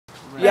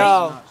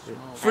Yo,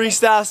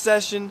 freestyle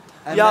session.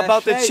 Y'all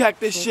about to check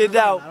this shit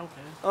out.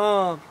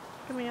 Come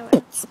here.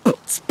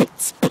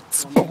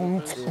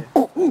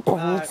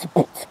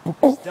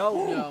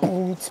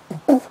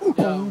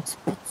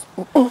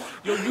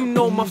 Yo, you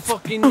know my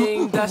fucking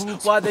name, that's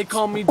why they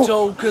call me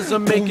Joe. Cause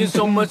I'm making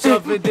so much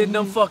of it that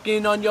I'm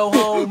fucking on your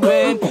home,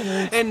 man.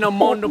 And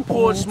I'm on the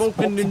porch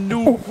smoking the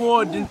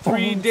Newport. And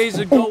 3 days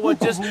ago I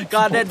just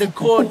got out of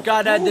court,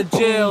 got out of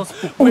jail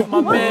with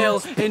my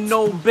mail and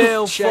no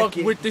bail. Fuck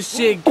with the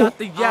shit, got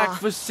the yak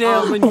for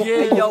sale. And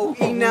yeah, yo,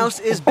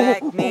 enels is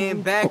back,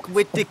 man, back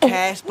with the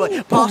cash.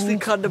 But parsley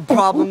cut the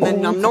problem,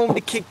 and I'm known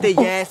to kick their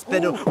ass.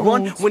 Better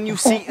run when you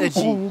see a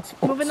G.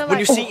 When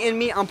you see in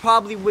me, I'm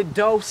probably with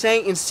Doe,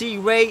 Saint, and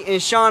C-Ray,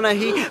 and Shauna.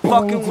 He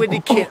fucking with the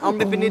kid. I'm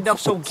ripping it up,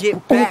 so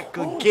get back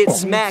or get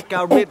smacked.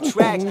 I rip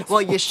tracks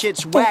while your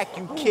shit's whack,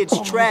 you kids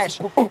trash.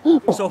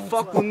 So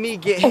fuck with me,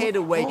 get hit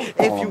away.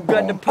 If you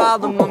got the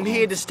problem, I'm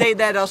here to stay,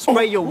 that I'll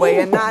spray away.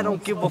 And I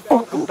don't give a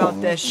fuck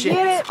about that shit.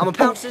 I'ma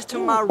pounce this to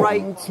my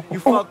right. You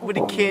fuck with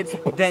the kid,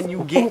 then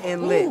you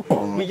getting lit.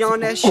 We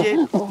on that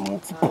shit.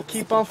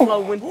 Keep on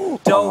flowing.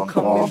 Doe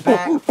coming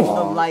back from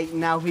the light,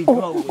 now he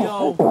glowing.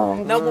 Yo,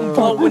 now I'm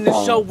blowing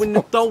the show and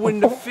the throwing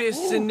the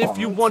fists. And if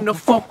you wanna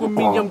fuck with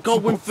me, I'm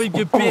going for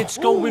your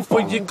bitch, going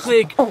for your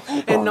click.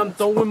 And I'm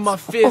throwing my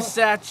fists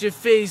at your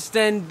face,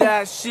 then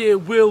that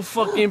shit will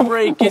fucking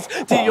break. It's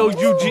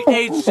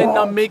D-O-U-G-H and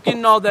I'm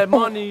making all that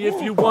money.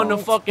 If you wanna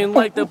fucking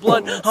like the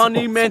blood,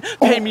 honey, man,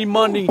 pay me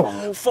money.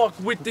 Fuck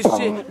with this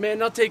shit,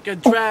 man, I'll take a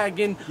drag.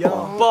 And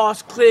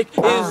Boss Click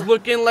is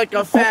looking like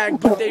a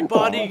fag, put they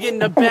body in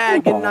the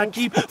bag. And I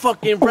keep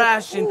fucking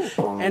rashing,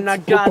 and I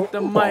got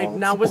the mic,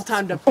 now it's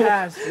time to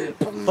pass it.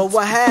 But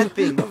what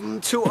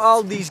happened to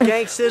all these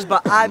gangsters?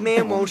 But I,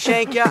 man, won't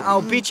shank ya.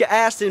 I'll beat your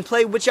ass and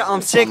play with ya.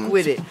 I'm sick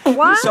with it.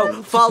 What?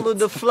 So follow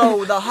the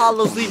flow. The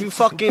hollows leave you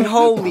fucking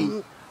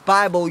holy.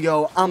 Bible,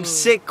 yo, I'm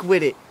sick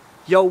with it.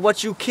 Yo,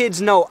 what you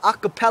kids know?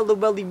 Acapella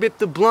really rip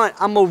the blunt.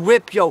 I'ma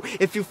rip, yo.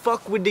 If you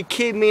fuck with the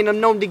kid, man, I'm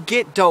known to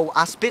get dough.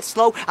 I spit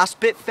slow, I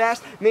spit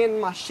fast. Man,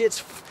 my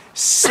shit's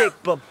sick,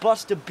 but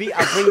bust the beat,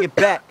 I bring it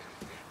back.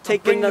 I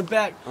bring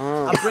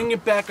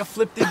it back, I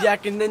flip the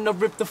yak and then I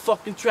rip the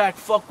fucking track.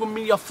 Fuck with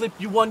me, I'll flip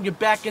you on your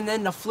back and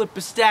then I flip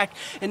a stack.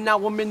 And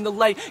now I'm in the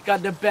light,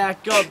 gotta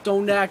back up.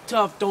 Don't act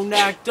tough, don't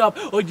act up,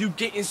 or you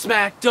getting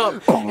smacked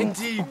up.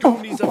 Indeed,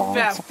 Goonie's a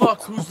fat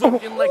fuck who's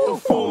looking like a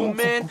fool,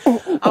 man.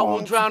 I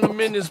will drown him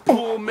in his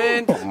pool,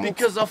 man,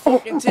 because I'll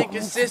fucking take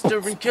his sister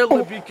and kill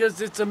her because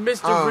it's a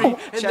mystery.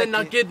 And then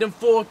I'll get him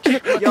for a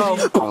kick. Yo,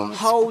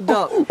 hold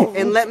up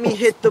and let me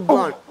hit the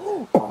blunt.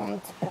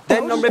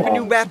 Then I'm ripping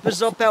you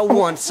rappers up at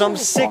once. I'm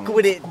sick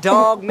with it,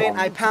 dog, man.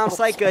 I pounce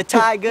like a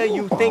tiger.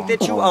 You think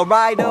that you a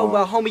rider?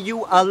 Well, homie,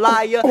 you a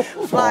liar.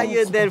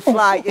 Flyer than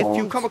fly. If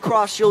you come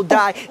across, you'll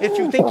die. If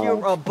you think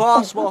you're a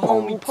boss, well,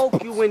 homie,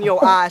 poke you in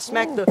your eye.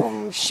 Smack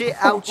the shit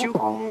out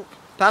you.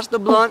 Pass the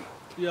blunt.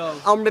 Yo.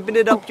 I'm ripping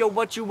it up, yo,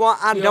 what you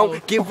want, I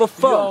don't give a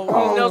fuck.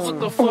 Yo, that's what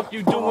the fuck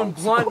you doing,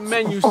 blunt,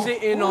 man, you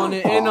sitting on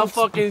it. And I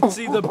fucking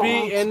see the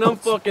beat, and I'm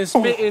fucking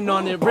spitting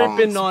on it,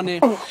 ripping on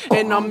it.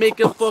 And I'm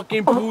making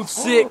fucking booth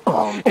sick.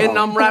 And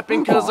I'm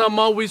rapping cause I'm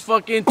always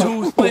fucking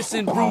toothless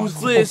and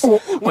bruiseless.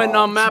 When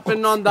I'm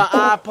rapping on the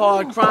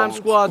iPod, Crime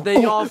Squad,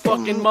 they all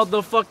fucking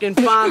motherfucking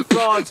fine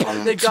frauds.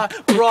 They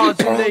got broads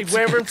and they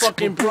wearing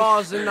fucking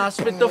bras. And I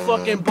spit the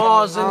fucking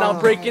bars and I'll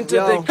break into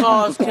their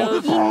cars.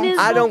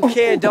 I don't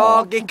care,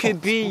 dog. It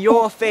could be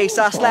your face.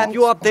 I slap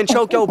you up, then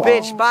choke your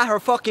bitch by her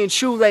fucking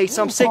shoelace.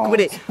 I'm sick with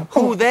it.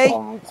 Who they?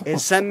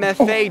 It's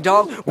MFA,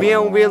 dog. We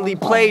don't really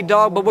play,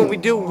 dog, but when we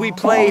do, we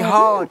play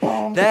hard.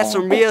 That's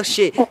some real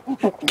shit.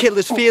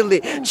 Killers feel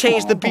it.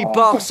 Change the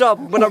beatbox up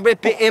when I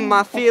rip it in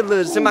my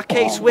feelers. In my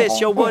K-Swiss,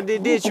 yo, what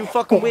it is, you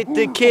fucking with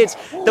the kids.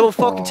 They will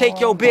fucking take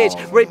your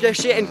bitch, rape your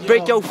shit, and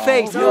break your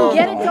face.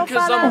 Get it,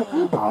 Cause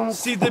I'm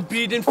see the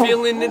beat and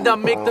feeling it. I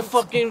make the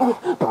fucking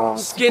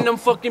skin, I'm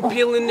fucking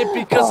peeling it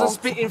because I'm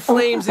spitting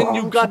flames and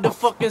you got the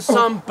fucking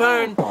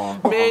sunburn.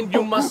 Man,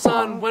 you my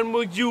son, when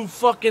will you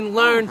fucking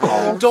learn?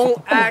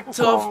 Don't act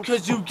tough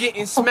cause you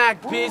getting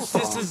smacked, bitch.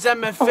 This is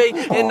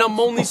MFA and I'm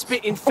only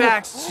spitting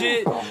facts.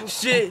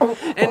 Shit,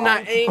 and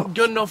I ain't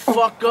gonna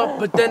fuck up,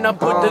 but then I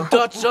put the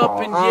Dutch up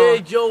and yeah,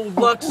 yo,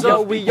 luck's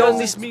up because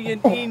it's me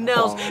and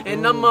enels.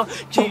 And I'ma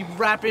keep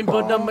rapping,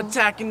 but I'm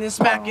attacking and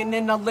smacking,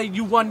 and I'll lay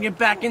you on your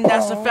back, and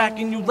that's a fact.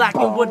 And you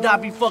lacking what I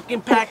be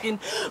fucking packing.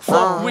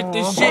 Fuck with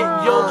this shit,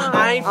 yo,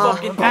 I ain't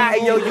fucking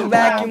acting. Hey, yo, you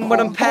lacking what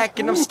I'm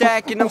packing, I'm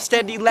stacking, I'm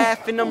steady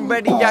laughing, I'm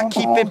ready, I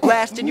keep it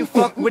blasting. You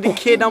fuck with a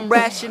kid, I'm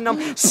rashing,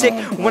 I'm sick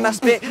when I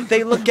spit.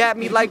 They look at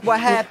me like what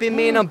happened,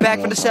 man, I'm back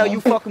for the cell. You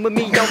fucking with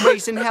me, I'm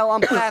raising hell,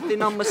 I'm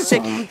clapping, I'm a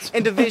sick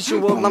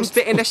individual. I'm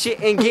spitting that shit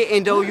and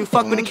getting dough. You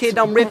fuck with a kid,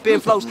 I'm ripping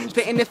flows,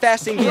 spitting it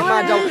fast and get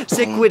my dough.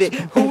 Sick with it.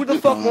 Who the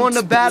fuck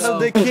wanna battle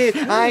the kid?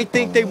 I ain't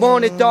think they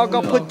want it, dog.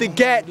 I'll put the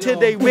gat to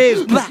they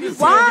ribs.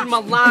 What? My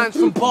lines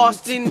from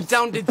Boston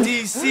down to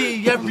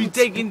DC, every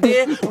day in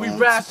there we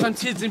rap on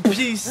kids rest in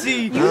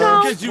PC.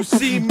 Cause you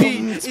see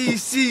me,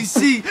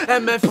 ECC,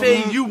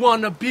 MFA, you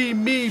wanna be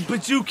me,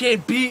 but you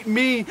can't beat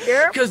me.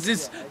 Cause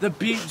it's the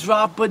beat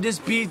drop, but this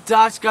beat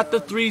dots got the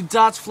 3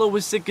 dots, flow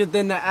is sicker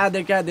than the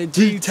addict at the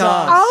detox.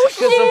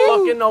 Cause I'm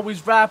fucking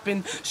always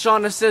rapping.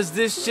 Shauna says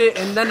this shit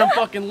and then I'm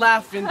fucking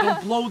laughing.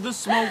 Don't blow the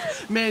smoke,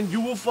 man,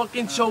 you will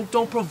fucking choke.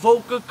 Don't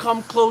provoke or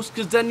come close,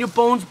 cause then your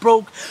bones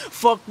broke.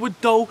 Fuck with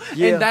dough,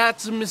 and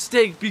that's a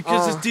mistake,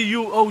 because it's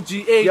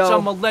D-U-O-G-H.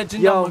 I'm a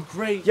legend, I'm a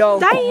great. Yo,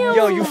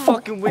 you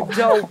fucking with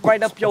dough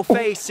right up your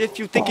face. If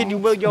you thinking you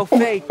will, your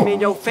fake, man,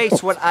 your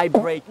face what I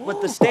break.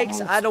 With the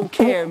stakes, I don't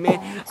care,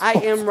 man. I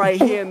am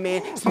right here,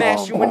 man.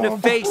 Smash you in the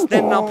face,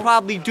 then I'll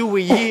probably do a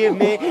year,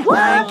 man.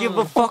 I ain't give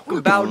a fuck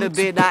about a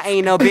bit. I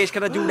ain't a bitch,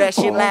 gonna do that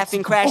shit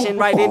laughing, crashing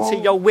right into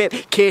your whip,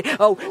 kid.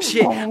 Oh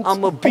shit,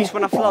 I'm a beast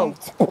when I flow.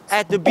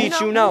 At the beach,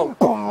 you know.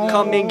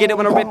 Come and get it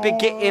when I rip it,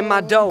 get in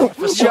my dough,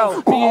 for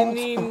sure. Me and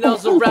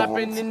enels are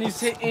rapping and he's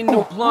hitting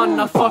the blunt.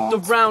 I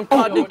fucked around,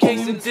 caught the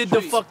case and did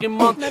the fucking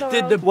month.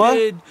 Did the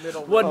bid,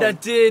 what I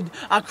did,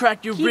 I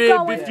crack your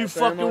rib. If you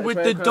fucking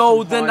with the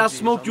dough, then I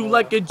smoke you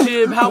like a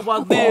jib. How I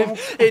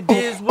live, it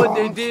is what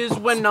it is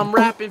when I'm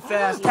rapping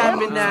fast.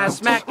 Tapping ass,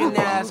 smacking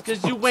ass,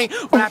 cause you ain't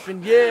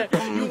rapping, yeah.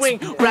 You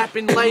ain't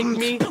rapping like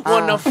me,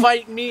 wanna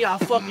fight me, I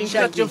fucking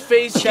cut your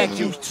face, check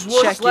you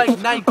swoosh like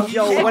Nike.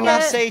 Yo, when I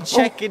say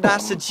check it, I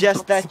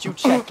suggest that you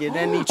check it.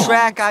 Any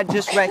track I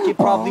just wreck it,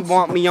 probably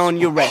want me on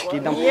your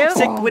record. I'm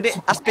sick with it,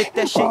 I spit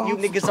that shit, you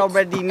niggas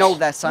already know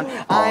that, son.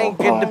 I ain't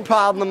get the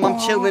problem, I'm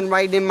chilling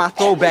right in my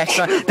throwback,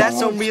 son. That's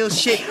some real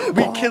shit,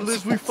 we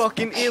killers, we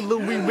fucking iller,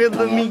 we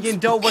realer. Me and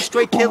Doe are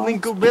straight killing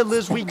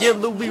gorillas, we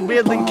iller, we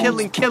reeling,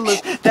 killing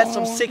killers. That's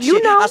some sick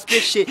shit, I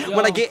spit shit,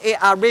 when I get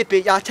it, I rip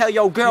it. Y'all tell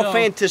your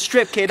girlfriend to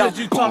strip, kid. Cause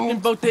you talking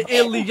about the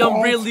illy,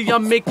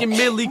 I'm making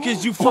milli.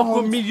 Cause you fuck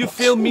with me, you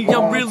feel me,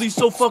 I'm really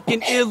so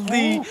fucking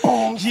illy.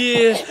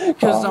 Yeah,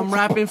 cause I'm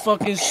rapping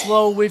fucking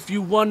slow. If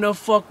you wanna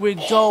fuck with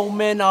dough,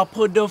 man, I'll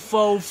put a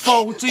foe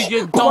to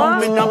your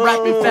dome. And I'm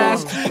rapping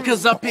fast,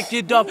 cause I pick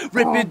it up,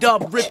 rip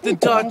the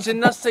Dutch.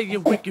 And I say you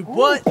wicked,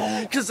 what?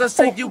 Cause I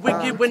say you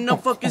wicked when I'm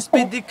fucking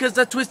spit it. Cause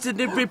I twisted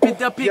it, rip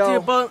it, I pick it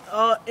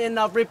up, and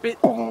I rip it.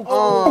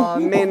 Oh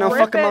man, I'm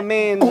fucking my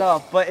mans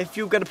up. But if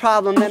you got a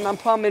problem, then I'm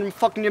plumbing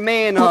fucking your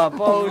man up.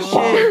 Oh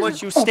shit,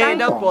 what you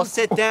stand up or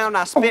sit down?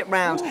 I spit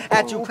rounds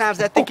at you clowns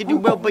that think you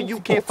will, but you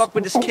can't fuck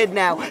with this kid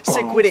now.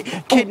 Sick with it,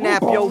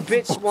 kidnap yo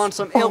bitch, want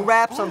some ill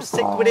raps? I'm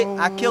sick with it.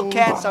 I kill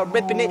cats, I'm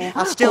ripping it.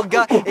 I still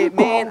got it,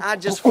 man. I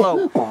just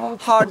flow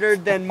harder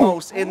than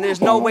most, and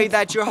there's no way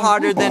that you're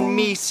harder than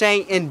me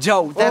saying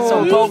dough. That's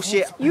some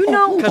bullshit. You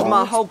know, cause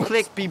my whole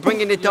clique be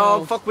bringing it,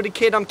 dog. Fuck with a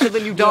kid, I'm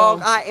killing you,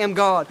 dog. I am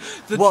God.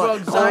 The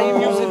drugs I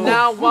am using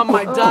now, I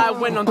might die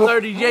when I'm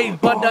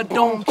 38, but I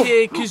don't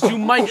care, cause you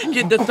might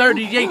get the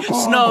 38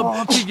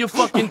 snub to your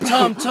fucking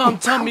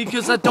tummy,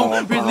 cause I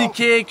don't really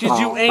care, cause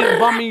you ain't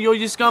bummy or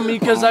you scummy,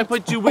 cause I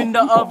put you in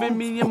the oven.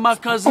 Me and my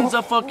cousins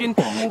are fucking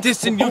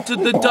dissing you to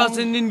the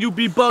dozen, and you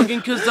be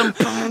bugging, cause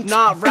I'm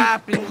not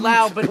rapping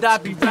loud, but I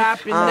be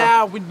rapping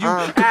now. When you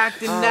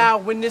acting now,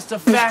 when it's a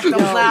fact, I'm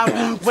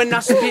loud. When I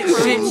spit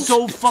shit,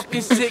 so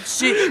fucking sick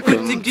shit, quick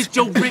to get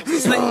your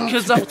wrist slit,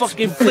 cause I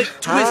fucking flick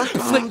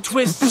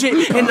twist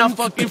shit, and I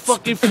fucking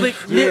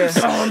flick lips.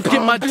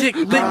 Get my dick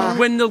licked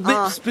when the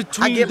lips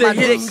between the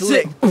hips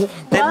sick.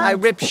 Then I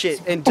rip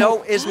shit, and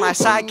Doe is my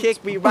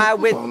sidekick. We ride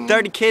with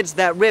 30 kids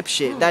that rip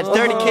shit. That's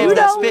 30 kids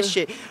that spit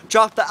shit.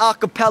 Drop the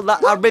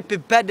acapella, I rip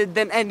it better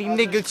than any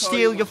nigga.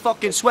 Steal your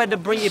fucking sweater,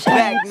 bring it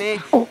back,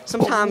 man.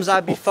 Sometimes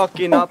I be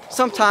fucking up,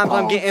 sometimes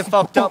I'm getting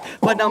fucked up,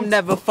 but I'm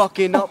never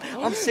fucking up.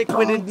 I'm sick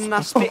with it and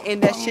I'm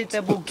spitting that shit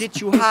that will get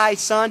you high,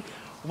 son.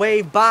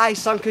 Wave by,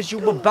 son, cause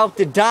you about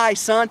to die,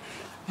 son.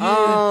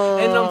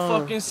 And I'm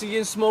fucking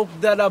seeing smoke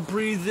that I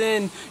breathe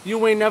in.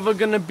 You ain't ever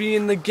gonna be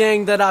in the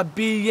gang that I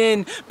be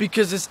in,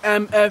 because it's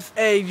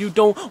MFA. You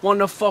don't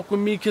wanna fuck with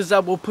me, cause I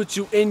will put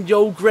you in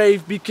your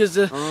grave. Because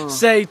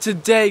say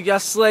today I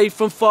slay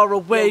from far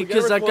away,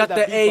 cause I got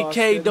the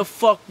AK to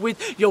fuck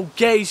with your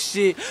gay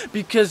shit.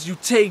 Because you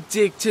take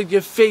dick till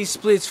your face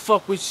splits,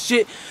 fuck with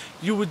shit.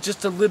 You were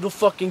just a little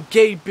fucking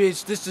gay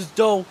bitch. This is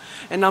Doe,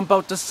 and I'm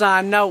about to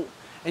sign out.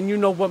 And you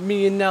know what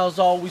me and Nels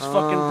always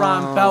fucking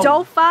rhyme about.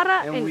 Doe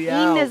Fada and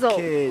enels. All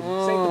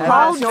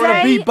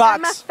day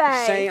MFA.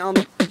 Say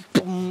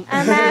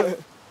MF.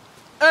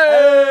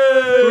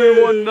 Hey!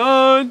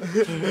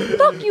 319.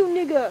 Fuck you,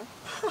 nigga.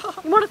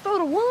 You wanna throw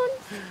the one?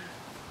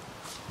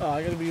 Oh,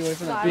 I gotta be away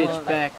from that bitch back.